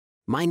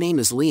My name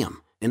is Liam,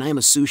 and I am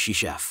a sushi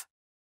chef.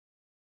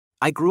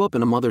 I grew up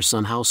in a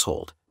mother-son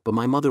household, but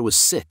my mother was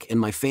sick and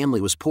my family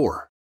was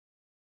poor.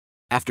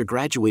 After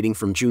graduating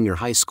from junior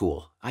high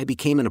school, I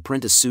became an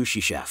apprentice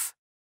sushi chef.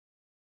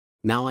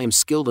 Now I am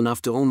skilled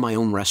enough to own my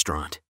own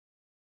restaurant.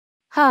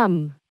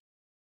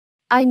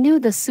 I knew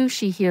the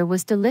sushi here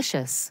was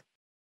delicious.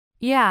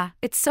 Yeah,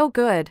 it's so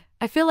good.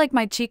 I feel like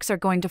my cheeks are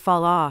going to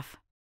fall off.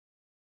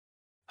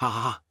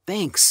 Haha,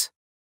 thanks.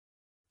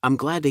 I'm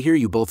glad to hear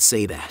you both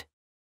say that.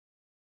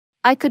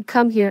 I could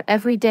come here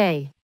every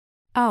day.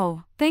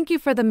 Oh, thank you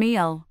for the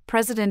meal,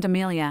 President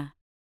Amelia.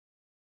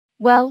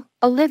 Well,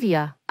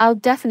 Olivia, I'll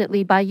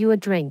definitely buy you a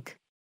drink.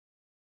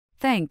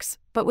 Thanks,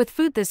 but with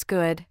food this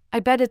good, I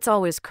bet it's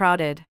always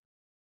crowded.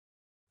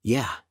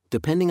 Yeah,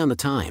 depending on the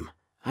time,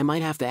 I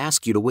might have to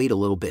ask you to wait a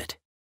little bit.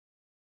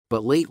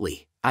 But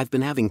lately, I've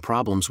been having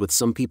problems with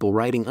some people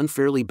writing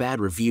unfairly bad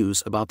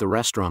reviews about the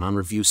restaurant on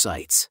review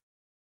sites.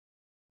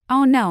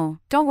 Oh no,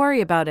 don't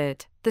worry about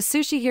it. The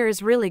sushi here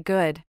is really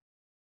good.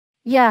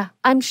 Yeah,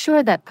 I'm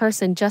sure that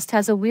person just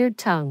has a weird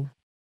tongue.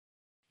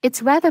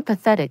 It's rather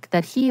pathetic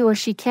that he or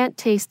she can't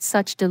taste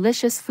such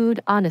delicious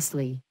food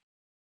honestly.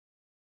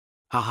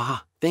 Haha,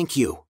 thank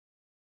you.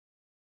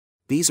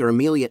 These are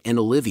Amelia and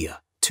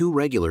Olivia, two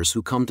regulars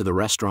who come to the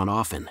restaurant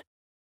often.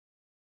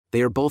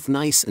 They are both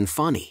nice and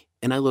funny,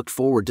 and I looked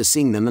forward to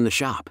seeing them in the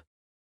shop.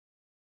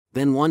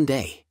 Then one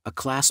day, a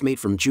classmate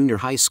from junior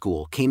high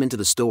school came into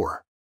the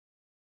store.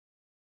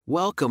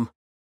 Welcome.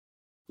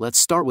 Let's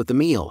start with the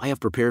meal I have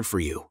prepared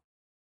for you.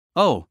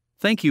 Oh,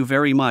 thank you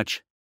very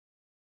much.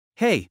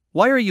 Hey,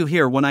 why are you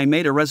here when I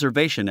made a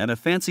reservation at a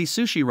fancy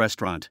sushi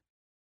restaurant?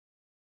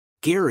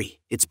 Gary,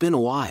 it's been a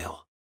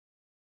while.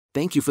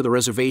 Thank you for the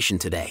reservation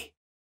today.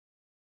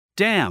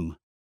 Damn.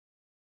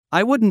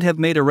 I wouldn't have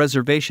made a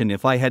reservation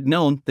if I had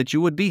known that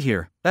you would be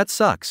here. That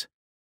sucks.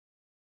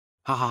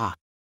 Haha.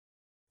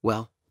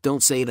 Well,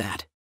 don't say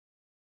that.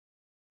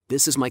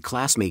 This is my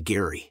classmate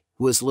Gary,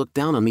 who has looked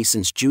down on me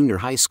since junior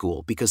high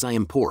school because I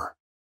am poor.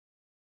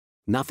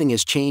 Nothing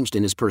has changed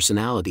in his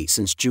personality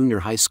since junior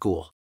high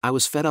school. I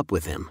was fed up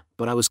with him,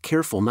 but I was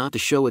careful not to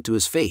show it to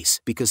his face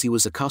because he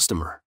was a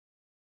customer.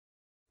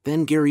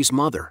 Then Gary's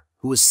mother,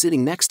 who was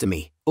sitting next to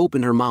me,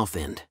 opened her mouth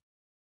and...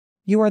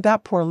 You are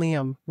that poor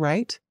Liam,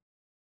 right?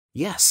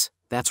 Yes,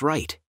 that's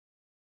right.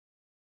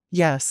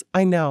 Yes,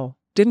 I know.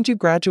 Didn't you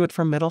graduate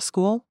from middle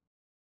school?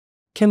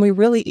 Can we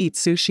really eat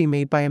sushi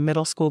made by a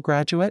middle school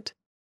graduate?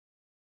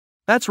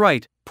 That's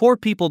right, poor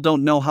people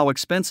don't know how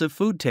expensive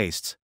food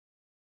tastes.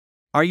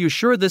 Are you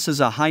sure this is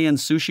a high-end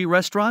sushi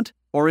restaurant,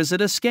 or is it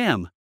a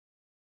scam?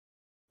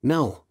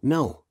 No,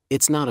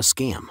 it's not a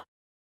scam.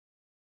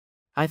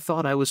 I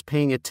thought I was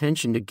paying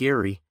attention to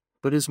Gary,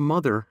 but his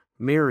mother,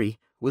 Mary,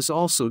 was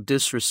also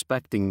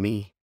disrespecting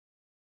me.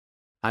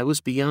 I was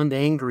beyond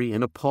angry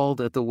and appalled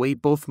at the way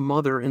both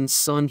mother and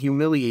son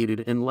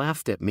humiliated and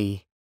laughed at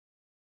me.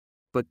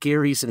 But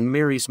Gary's and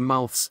Mary's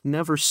mouths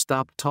never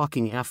stopped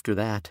talking after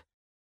that.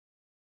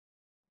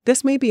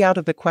 This may be out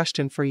of the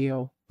question for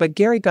you, but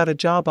Gary got a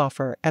job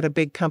offer at a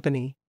big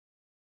company.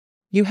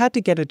 You had to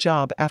get a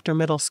job after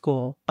middle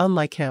school,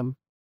 unlike him.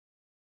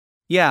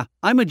 Yeah,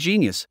 I'm a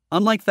genius,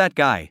 unlike that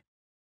guy.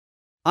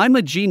 I'm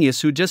a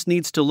genius who just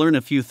needs to learn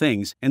a few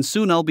things, and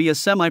soon I'll be a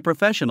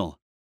semi-professional.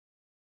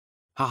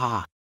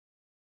 Haha.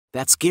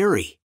 That's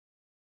Gary.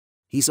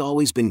 He's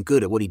always been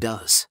good at what he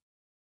does.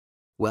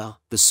 Well,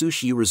 the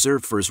sushi you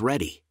reserved for is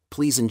ready.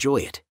 Please enjoy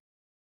it.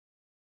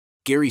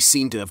 Gary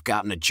seemed to have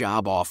gotten a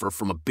job offer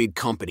from a big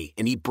company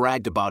and he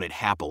bragged about it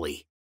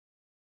happily.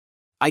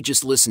 I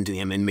just listened to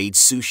him and made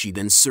sushi,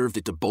 then served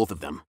it to both of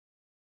them.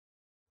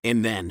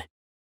 And then...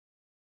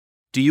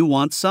 Do you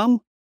want some?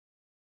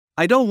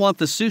 I don't want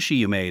the sushi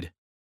you made.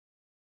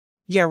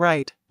 Yeah,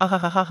 right.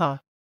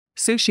 Ahahaha.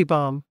 Sushi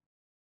bomb.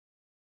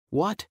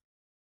 What?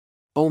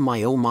 Oh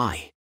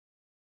my.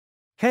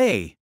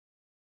 Hey!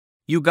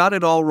 You got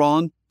it all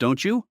wrong,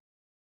 don't you?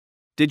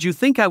 Did you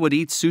think I would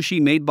eat sushi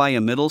made by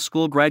a middle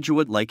school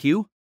graduate like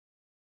you?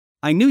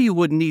 I knew you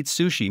wouldn't eat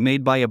sushi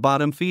made by a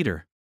bottom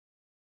feeder.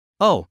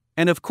 Oh,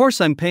 and of course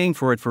I'm paying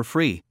for it for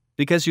free,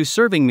 because you're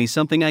serving me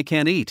something I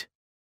can't eat.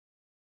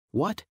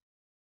 What?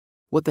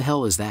 What the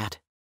hell is that?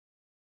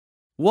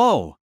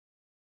 Whoa!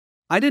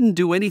 I didn't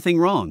do anything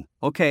wrong,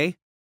 okay?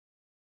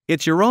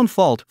 It's your own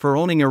fault for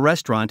owning a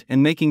restaurant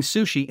and making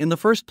sushi in the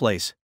first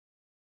place.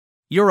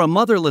 You're a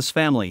motherless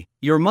family,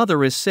 your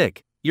mother is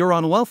sick, you're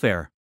on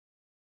welfare.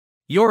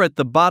 You're at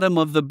the bottom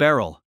of the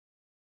barrel.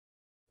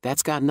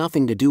 That's got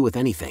nothing to do with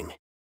anything.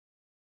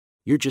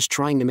 You're just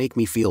trying to make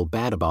me feel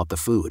bad about the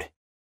food.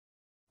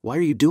 Why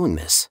are you doing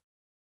this?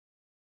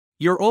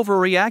 You're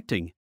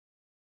overreacting.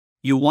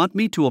 You want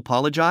me to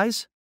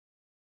apologize?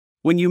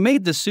 When you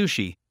made the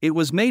sushi, it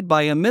was made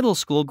by a middle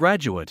school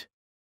graduate.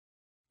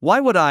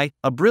 Why would I,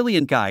 a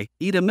brilliant guy,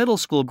 eat a middle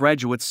school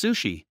graduate's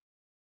sushi?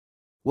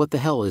 What the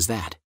hell is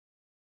that?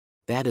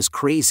 That is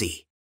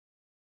crazy.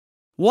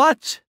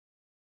 What?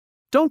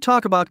 Don't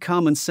talk about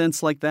common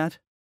sense like that.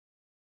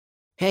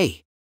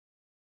 Hey!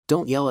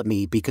 Don't yell at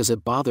me because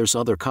it bothers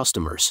other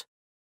customers.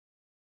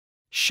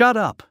 Shut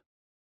up.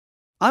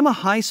 I'm a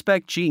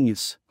high-spec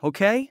genius,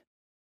 okay?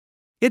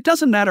 It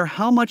doesn't matter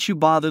how much you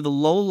bother the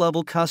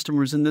low-level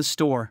customers in this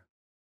store.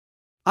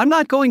 I'm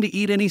not going to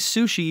eat any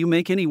sushi you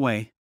make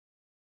anyway.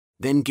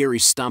 Then Gary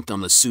stomped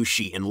on the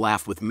sushi and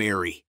laughed with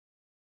Mary.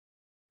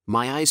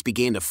 My eyes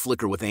began to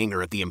flicker with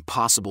anger at the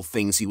impossible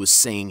things he was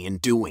saying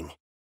and doing.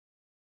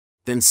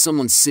 Then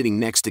someone sitting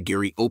next to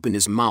Gary opened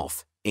his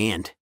mouth,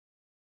 and...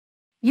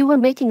 You were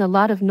making a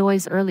lot of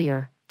noise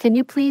earlier. Can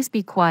you please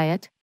be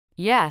quiet?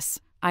 Yes,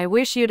 I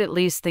wish you'd at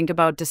least think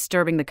about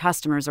disturbing the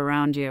customers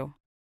around you.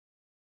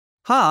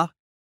 Ha!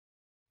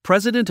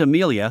 President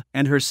Amelia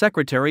and her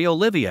secretary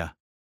Olivia.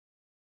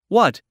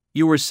 What,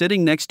 you were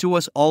sitting next to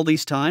us all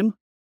this time?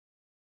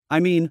 I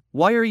mean,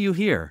 why are you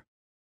here?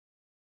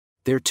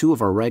 They're two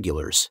of our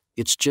regulars,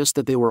 it's just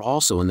that they were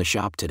also in the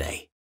shop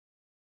today.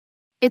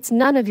 It's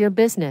none of your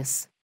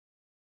business.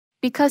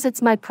 Because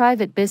it's my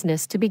private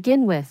business to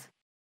begin with.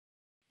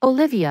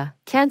 Olivia,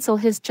 cancel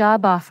his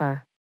job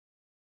offer.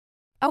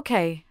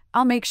 Okay,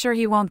 I'll make sure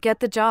he won't get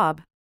the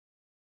job.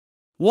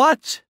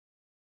 What?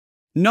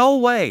 No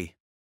way.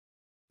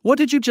 What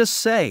did you just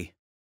say?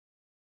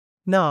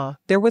 Nah,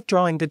 they're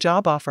withdrawing the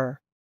job offer.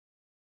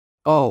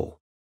 Oh.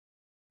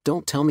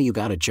 Don't tell me you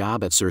got a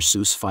job at Sir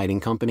Seuss Fighting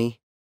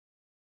Company?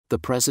 The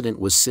president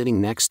was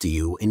sitting next to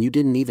you and you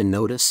didn't even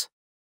notice?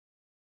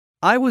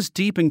 I was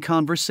deep in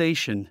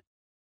conversation.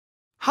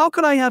 How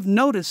could I have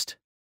noticed?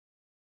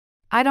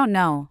 I don't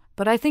know,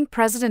 but I think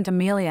President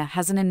Amelia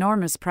has an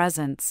enormous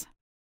presence.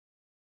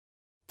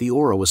 The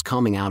aura was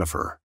coming out of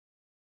her.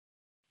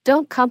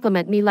 Don't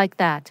compliment me like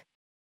that.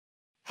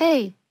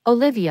 Hey,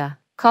 Olivia,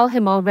 call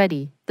him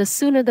already, the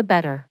sooner the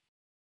better.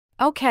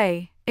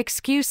 Okay,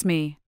 excuse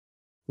me.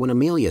 When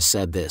Amelia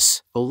said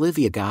this,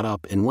 Olivia got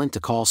up and went to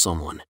call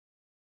someone.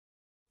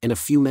 And a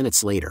few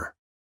minutes later...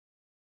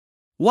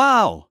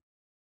 Wow!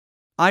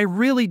 I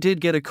really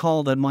did get a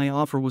call that my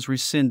offer was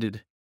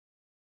rescinded.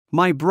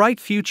 My bright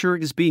future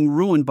is being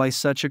ruined by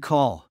such a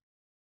call.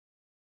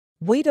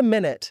 Wait a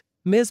minute,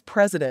 Ms.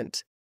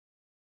 President.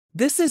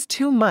 This is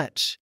too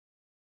much.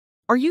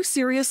 Are you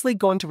seriously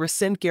going to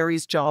rescind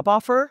Gary's job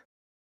offer?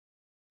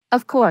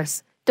 Of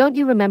course, don't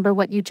you remember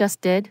what you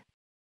just did?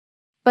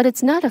 But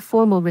it's not a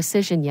formal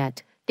rescission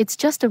yet, it's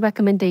just a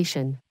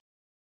recommendation.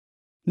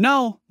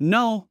 No,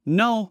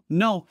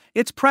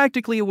 it's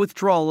practically a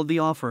withdrawal of the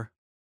offer.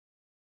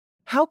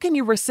 How can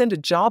you rescind a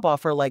job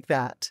offer like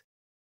that?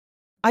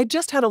 I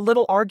just had a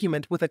little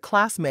argument with a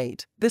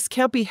classmate, this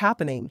can't be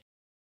happening.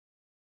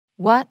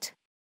 What?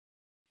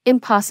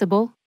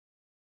 Impossible?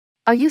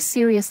 Are you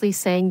seriously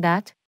saying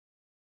that?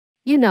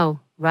 You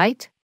know,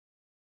 right?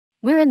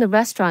 We're in the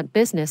restaurant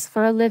business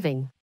for a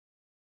living.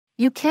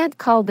 You can't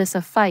call this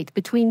a fight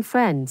between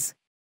friends.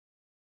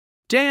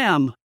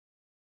 Damn!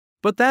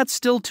 But that's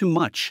still too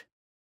much.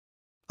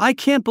 I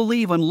can't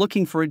believe I'm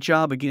looking for a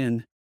job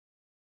again.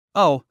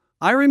 Oh,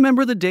 I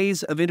remember the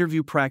days of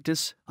interview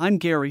practice. I'm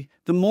Gary,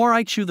 the more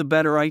I chew the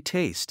better I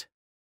taste.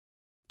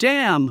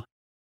 Damn!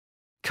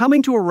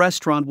 Coming to a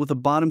restaurant with a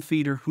bottom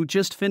feeder who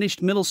just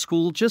finished middle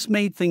school just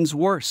made things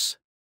worse.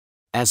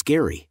 As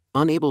Gary,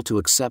 unable to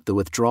accept the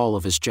withdrawal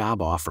of his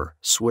job offer,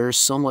 swears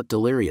somewhat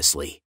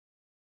deliriously.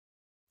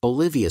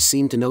 Olivia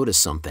seemed to notice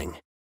something.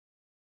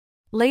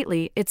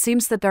 Lately, it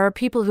seems that there are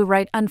people who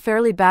write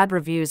unfairly bad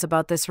reviews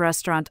about this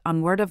restaurant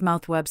on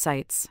word-of-mouth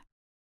websites.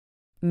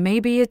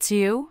 Maybe it's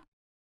you?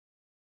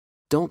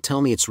 Don't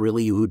tell me it's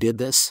really you who did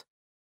this?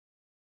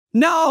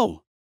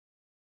 No!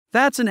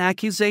 That's an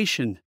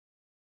accusation.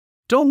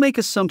 Don't make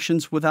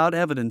assumptions without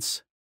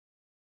evidence.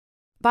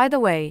 By the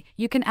way,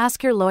 you can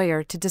ask your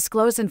lawyer to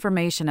disclose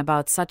information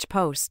about such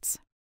posts.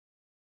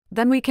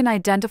 Then we can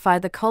identify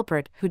the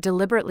culprit who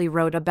deliberately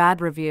wrote a bad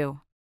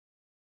review.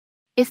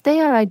 If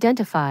they are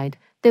identified,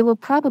 they will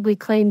probably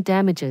claim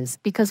damages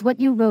because what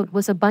you wrote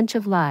was a bunch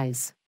of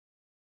lies.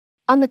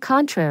 On the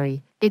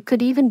contrary, it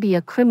could even be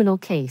a criminal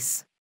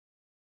case.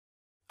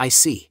 I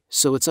see,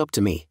 so it's up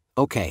to me.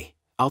 Okay,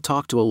 I'll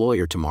talk to a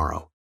lawyer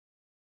tomorrow.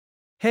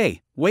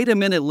 Hey, wait a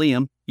minute,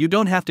 Liam, you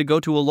don't have to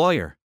go to a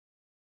lawyer.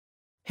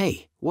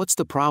 Hey, what's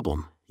the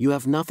problem? You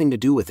have nothing to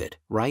do with it,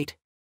 right?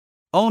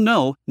 Oh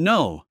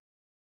no.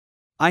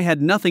 I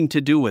had nothing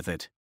to do with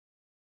it.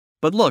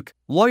 But look,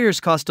 lawyers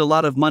cost a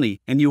lot of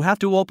money and you have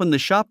to open the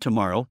shop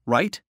tomorrow,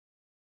 right?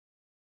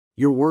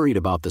 You're worried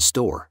about the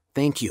store,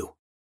 thank you.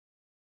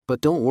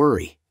 But don't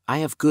worry, I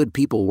have good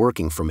people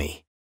working for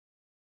me.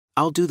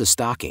 I'll do the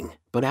stocking,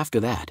 but after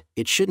that,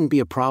 it shouldn't be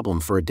a problem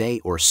for a day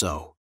or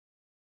so.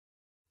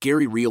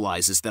 Gary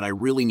realizes that I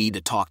really need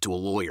to talk to a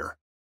lawyer.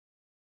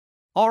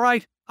 All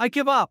right, I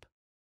give up.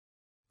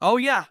 Oh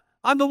yeah,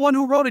 I'm the one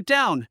who wrote it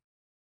down.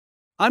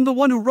 I'm the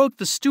one who wrote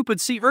the stupid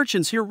sea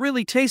urchins here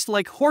really taste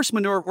like horse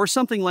manure or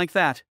something like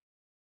that.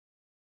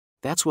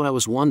 That's what I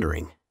was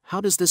wondering. How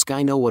does this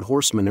guy know what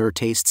horse manure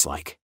tastes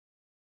like?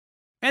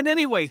 And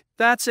anyway,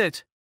 that's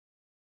it.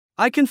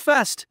 I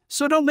confessed,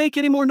 so don't make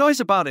any more noise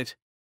about it.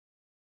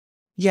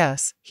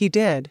 Yes, he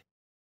did.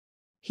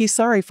 He's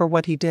sorry for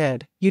what he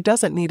did. You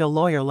doesn't need a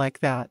lawyer like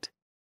that.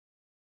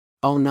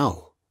 Oh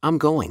no, I'm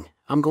going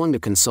to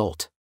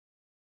consult.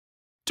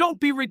 Don't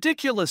be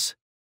ridiculous.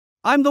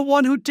 I'm the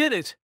one who did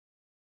it.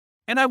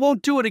 And I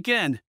won't do it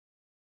again.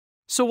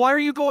 So why are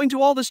you going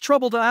to all this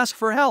trouble to ask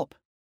for help?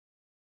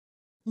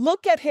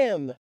 Look at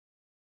him.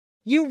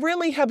 You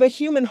really have a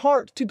human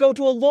heart to go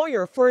to a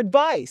lawyer for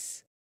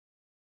advice.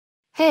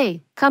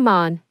 Hey, come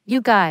on,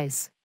 you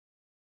guys.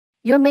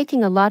 You're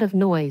making a lot of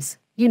noise,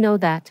 you know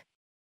that.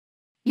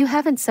 You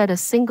haven't said a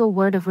single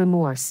word of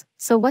remorse,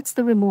 so what's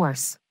the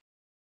remorse?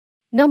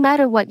 No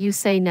matter what you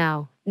say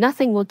now,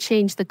 nothing will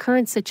change the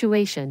current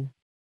situation.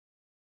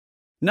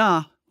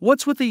 Nah,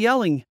 what's with the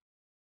yelling?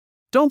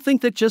 Don't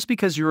think that just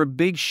because you're a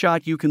big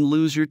shot you can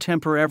lose your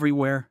temper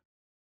everywhere.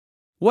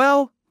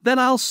 Well, then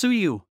I'll sue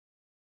you.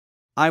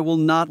 I will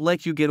not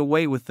let you get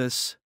away with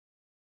this.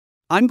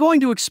 I'm going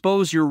to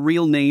expose your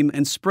real name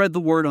and spread the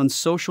word on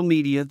social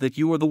media that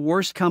you are the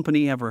worst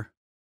company ever.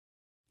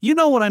 You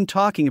know what I'm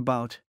talking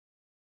about.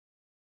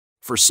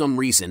 For some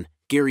reason,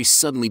 Gary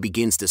suddenly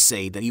begins to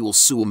say that he will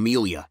sue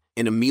Amelia,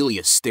 and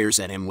Amelia stares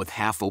at him with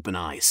half-open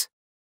eyes.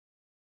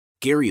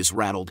 Gary is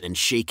rattled and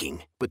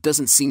shaking, but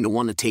doesn't seem to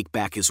want to take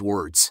back his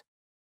words.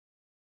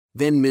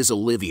 Then Ms.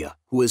 Olivia,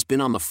 who has been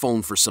on the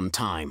phone for some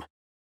time.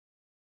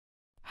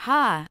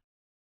 Ha!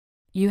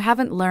 You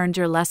haven't learned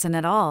your lesson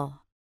at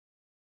all.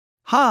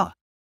 Ha!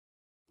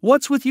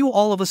 What's with you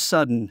all of a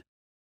sudden?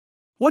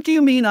 What do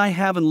you mean I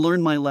haven't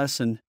learned my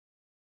lesson?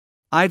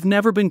 I've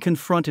never been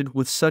confronted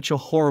with such a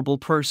horrible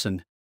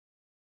person.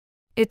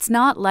 It's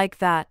not like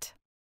that.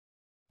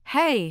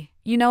 Hey,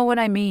 you know what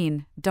I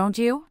mean, don't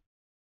you?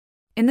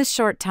 In this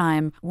short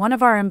time, one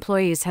of our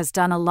employees has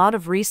done a lot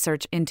of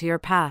research into your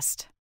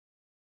past.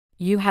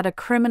 You had a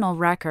criminal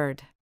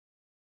record.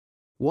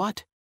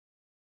 What?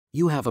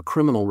 You have a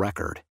criminal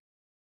record.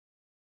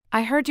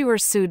 I heard you were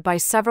sued by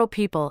several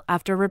people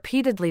after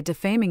repeatedly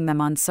defaming them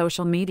on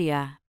social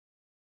media.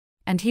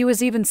 And he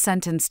was even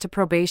sentenced to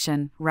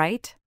probation,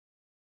 right?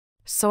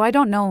 So I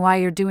don't know why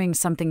you're doing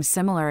something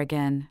similar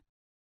again.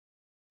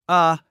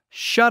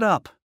 Shut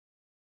up.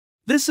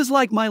 This is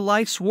like my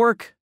life's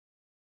work.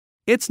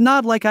 It's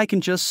not like I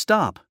can just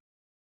stop.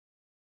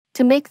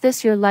 To make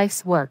this your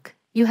life's work,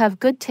 you have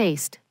good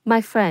taste,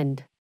 my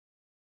friend.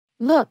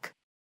 Look.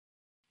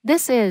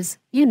 This is,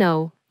 you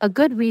know, a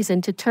good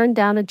reason to turn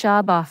down a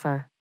job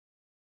offer.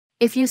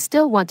 If you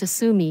still want to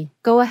sue me,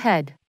 go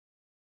ahead.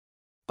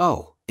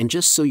 Oh, and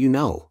just so you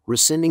know,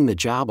 rescinding the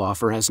job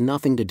offer has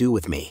nothing to do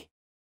with me.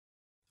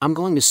 I'm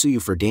going to sue you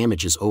for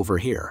damages over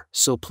here,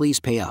 so please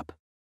pay up.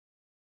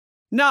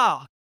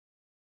 Nah.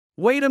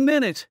 Wait a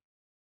minute.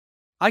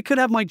 I could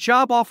have my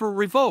job offer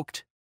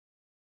revoked.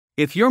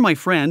 If you're my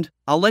friend,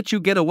 I'll let you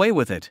get away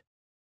with it.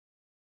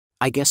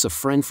 I guess a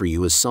friend for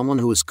you is someone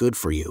who is good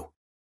for you.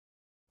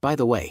 By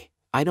the way,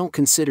 I don't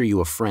consider you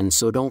a friend,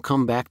 so don't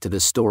come back to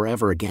this store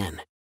ever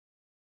again.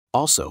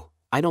 Also,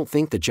 I don't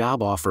think the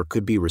job offer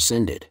could be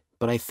rescinded,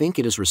 but I think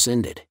it is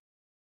rescinded.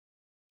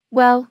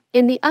 Well,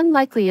 in the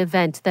unlikely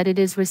event that it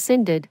is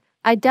rescinded,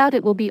 I doubt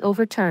it will be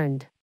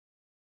overturned.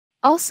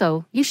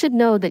 Also, you should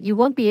know that you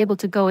won't be able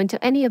to go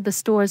into any of the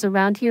stores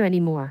around here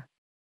anymore.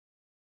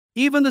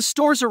 Even the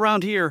stores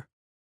around here.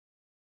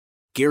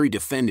 Gary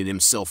defended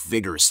himself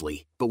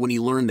vigorously, but when he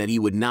learned that he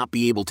would not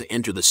be able to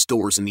enter the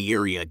stores in the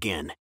area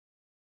again.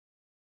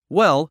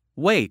 Well,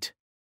 wait.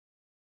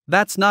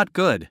 That's not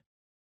good.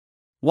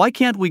 Why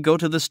can't we go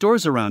to the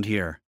stores around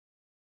here?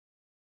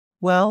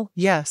 Well,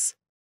 yes.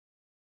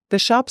 The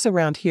shops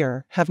around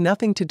here have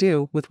nothing to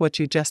do with what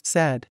you just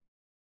said.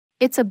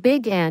 It's a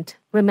big ant,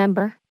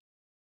 remember?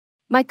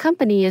 My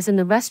company is in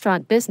the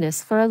restaurant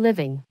business for a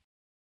living.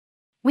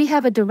 We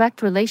have a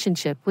direct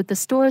relationship with the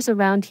stores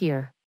around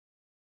here.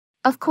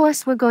 Of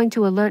course, we're going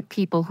to alert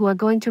people who are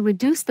going to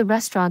reduce the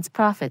restaurant's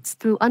profits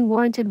through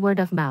unwarranted word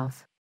of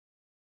mouth.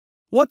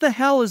 What the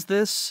hell is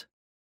this?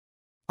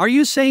 Are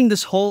you saying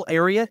this whole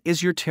area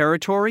is your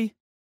territory?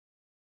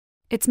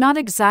 It's not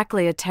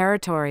exactly a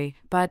territory,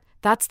 but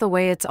that's the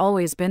way it's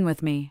always been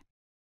with me.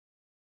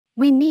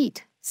 We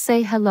meet,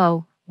 say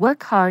hello,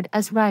 work hard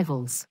as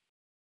rivals.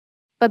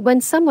 But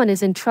when someone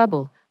is in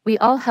trouble, we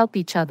all help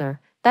each other.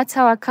 That's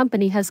how our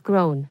company has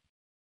grown.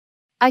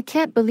 I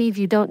can't believe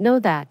you don't know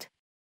that.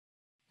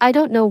 I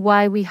don't know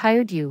why we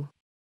hired you.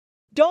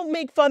 Don't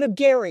make fun of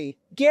Gary.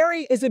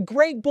 Gary is a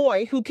great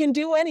boy who can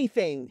do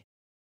anything.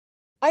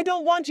 I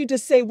don't want you to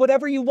say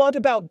whatever you want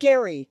about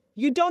Gary.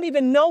 You don't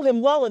even know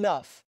him well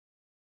enough.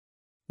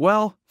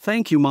 Well,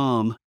 thank you,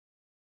 Mom.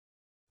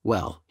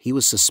 Well, he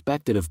was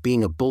suspected of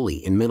being a bully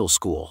in middle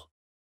school.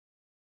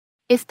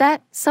 If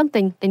that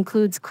something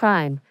includes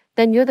crime,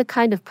 then you're the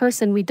kind of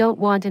person we don't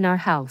want in our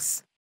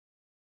house.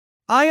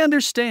 I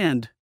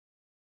understand.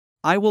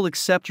 I will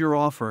accept your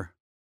offer.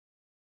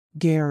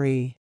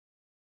 Gary.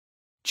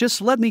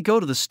 Just let me go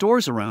to the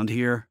stores around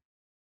here.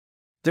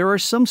 There are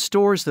some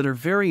stores that are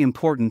very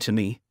important to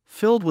me,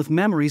 filled with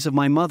memories of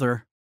my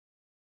mother.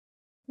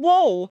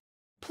 Whoa!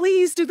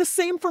 Please do the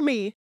same for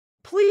me.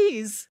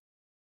 Please.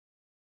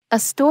 A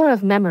store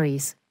of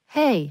memories,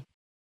 hey.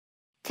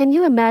 Can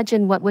you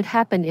imagine what would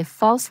happen if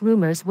false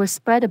rumors were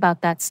spread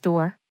about that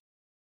store?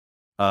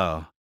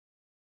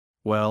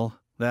 Well,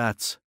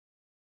 that's...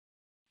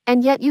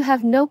 And yet you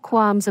have no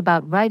qualms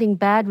about writing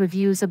bad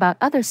reviews about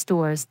other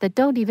stores that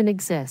don't even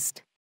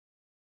exist.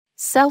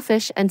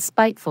 Selfish and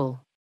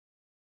spiteful.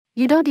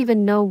 You don't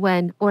even know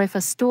when or if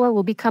a store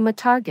will become a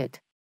target.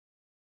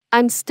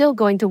 I'm still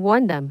going to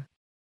warn them.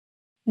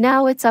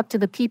 Now it's up to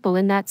the people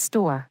in that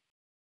store.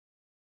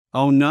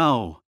 Oh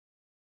no!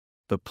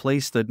 The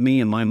place that me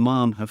and my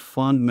mom have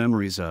fond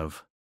memories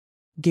of.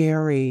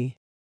 Gary,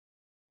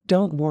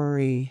 don't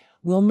worry,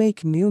 we'll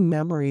make new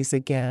memories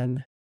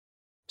again.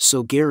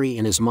 So Gary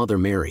and his mother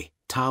Mary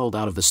toddled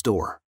out of the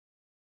store.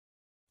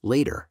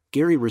 Later,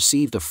 Gary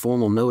received a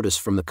formal notice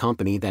from the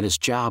company that his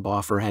job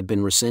offer had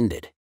been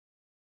rescinded.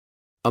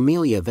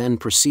 Amelia then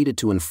proceeded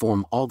to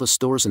inform all the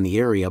stores in the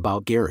area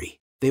about Gary.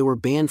 They were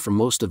banned from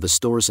most of the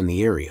stores in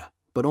the area,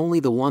 but only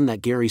the one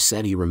that Gary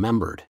said he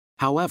remembered.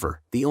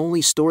 However, the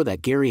only store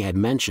that Gary had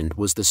mentioned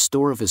was the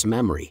store of his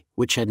memory,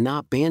 which had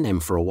not banned him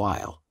for a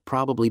while,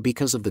 probably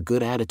because of the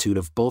good attitude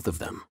of both of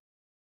them.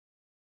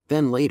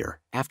 Then later,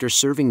 after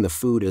serving the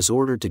food as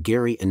ordered to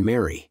Gary and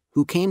Mary,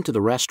 who came to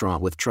the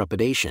restaurant with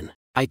trepidation,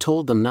 I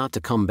told them not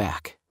to come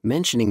back,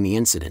 mentioning the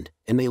incident,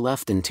 and they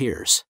left in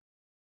tears.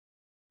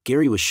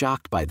 Gary was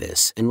shocked by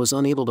this and was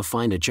unable to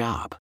find a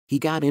job. He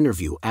got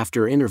interview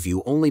after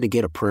interview only to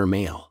get a prayer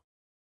mail.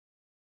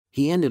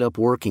 He ended up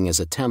working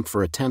as a temp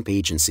for a temp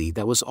agency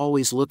that was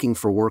always looking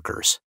for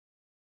workers.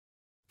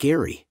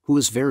 Gary, who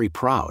was very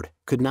proud,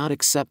 could not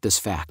accept this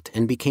fact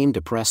and became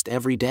depressed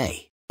every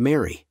day.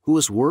 Mary, who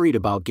was worried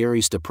about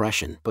Gary's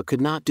depression but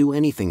could not do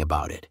anything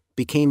about it,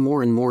 became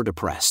more and more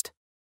depressed.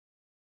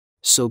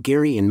 So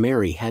Gary and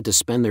Mary had to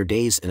spend their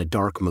days in a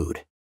dark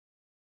mood.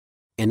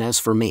 And as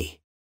for me,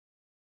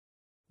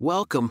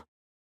 welcome.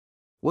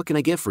 What can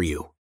I get for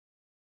you?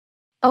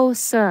 Oh,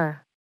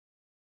 sir.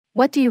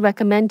 What do you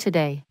recommend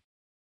today?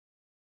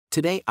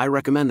 Today I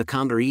recommend the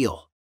condor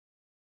eel.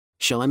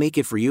 Shall I make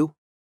it for you?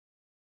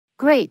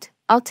 Great,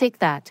 I'll take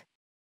that.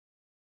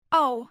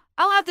 Oh,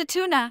 I'll have the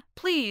tuna,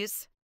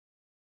 please.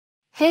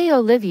 Hey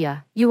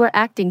Olivia, you were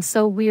acting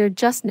so weird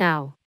just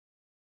now.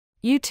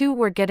 You two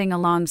were getting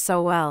along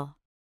so well.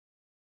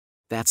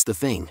 That's the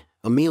thing,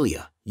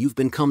 Amelia, you've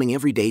been coming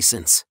every day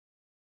since.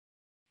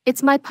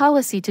 It's my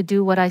policy to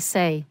do what I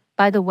say.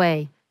 By the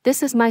way,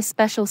 this is my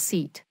special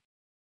seat.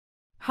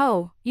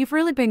 Ho, you've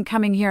really been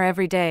coming here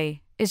every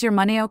day. Is your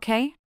money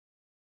okay?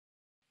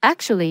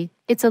 Actually,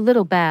 it's a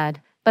little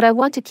bad, but I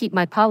want to keep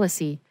my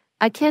policy.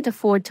 I can't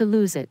afford to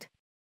lose it.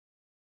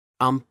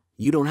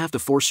 You don't have to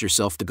force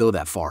yourself to go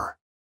that far.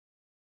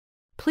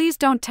 Please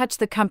don't touch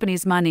the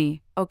company's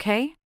money,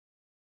 okay?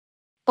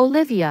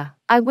 Olivia,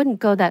 I wouldn't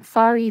go that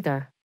far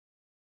either.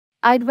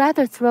 I'd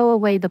rather throw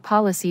away the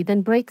policy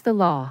than break the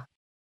law.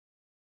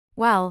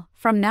 Well,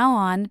 from now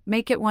on,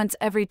 make it once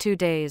every 2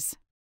 days.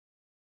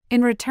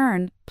 In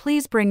return,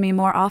 please bring me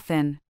more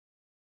often.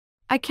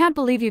 I can't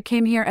believe you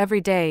came here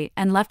every day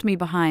and left me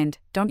behind.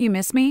 Don't you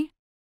miss me?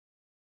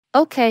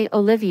 Okay,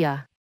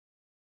 Olivia.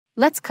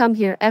 Let's come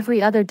here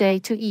every other day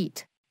to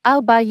eat.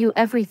 I'll buy you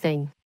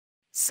everything.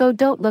 So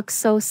don't look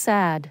so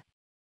sad.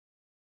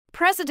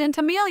 President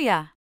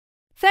Amelia!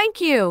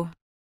 Thank you!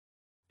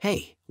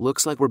 Hey,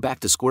 looks like we're back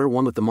to square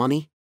one with the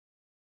money.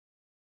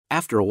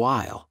 After a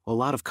while, a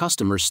lot of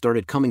customers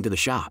started coming to the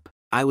shop.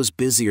 I was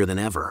busier than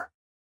ever.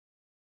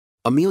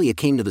 Amelia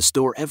came to the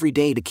store every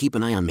day to keep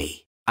an eye on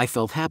me. I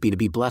felt happy to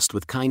be blessed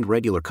with kind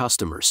regular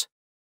customers.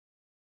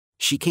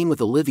 She came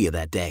with Olivia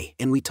that day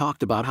and we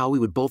talked about how we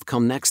would both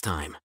come next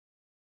time.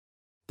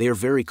 They are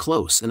very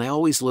close and I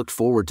always looked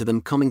forward to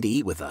them coming to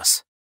eat with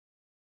us.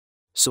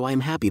 So I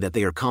am happy that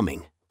they are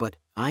coming, but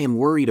I am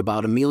worried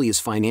about Amelia's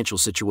financial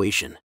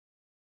situation.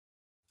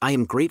 I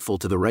am grateful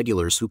to the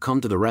regulars who come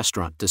to the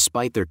restaurant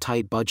despite their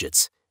tight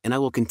budgets, and I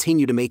will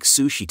continue to make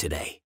sushi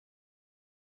today.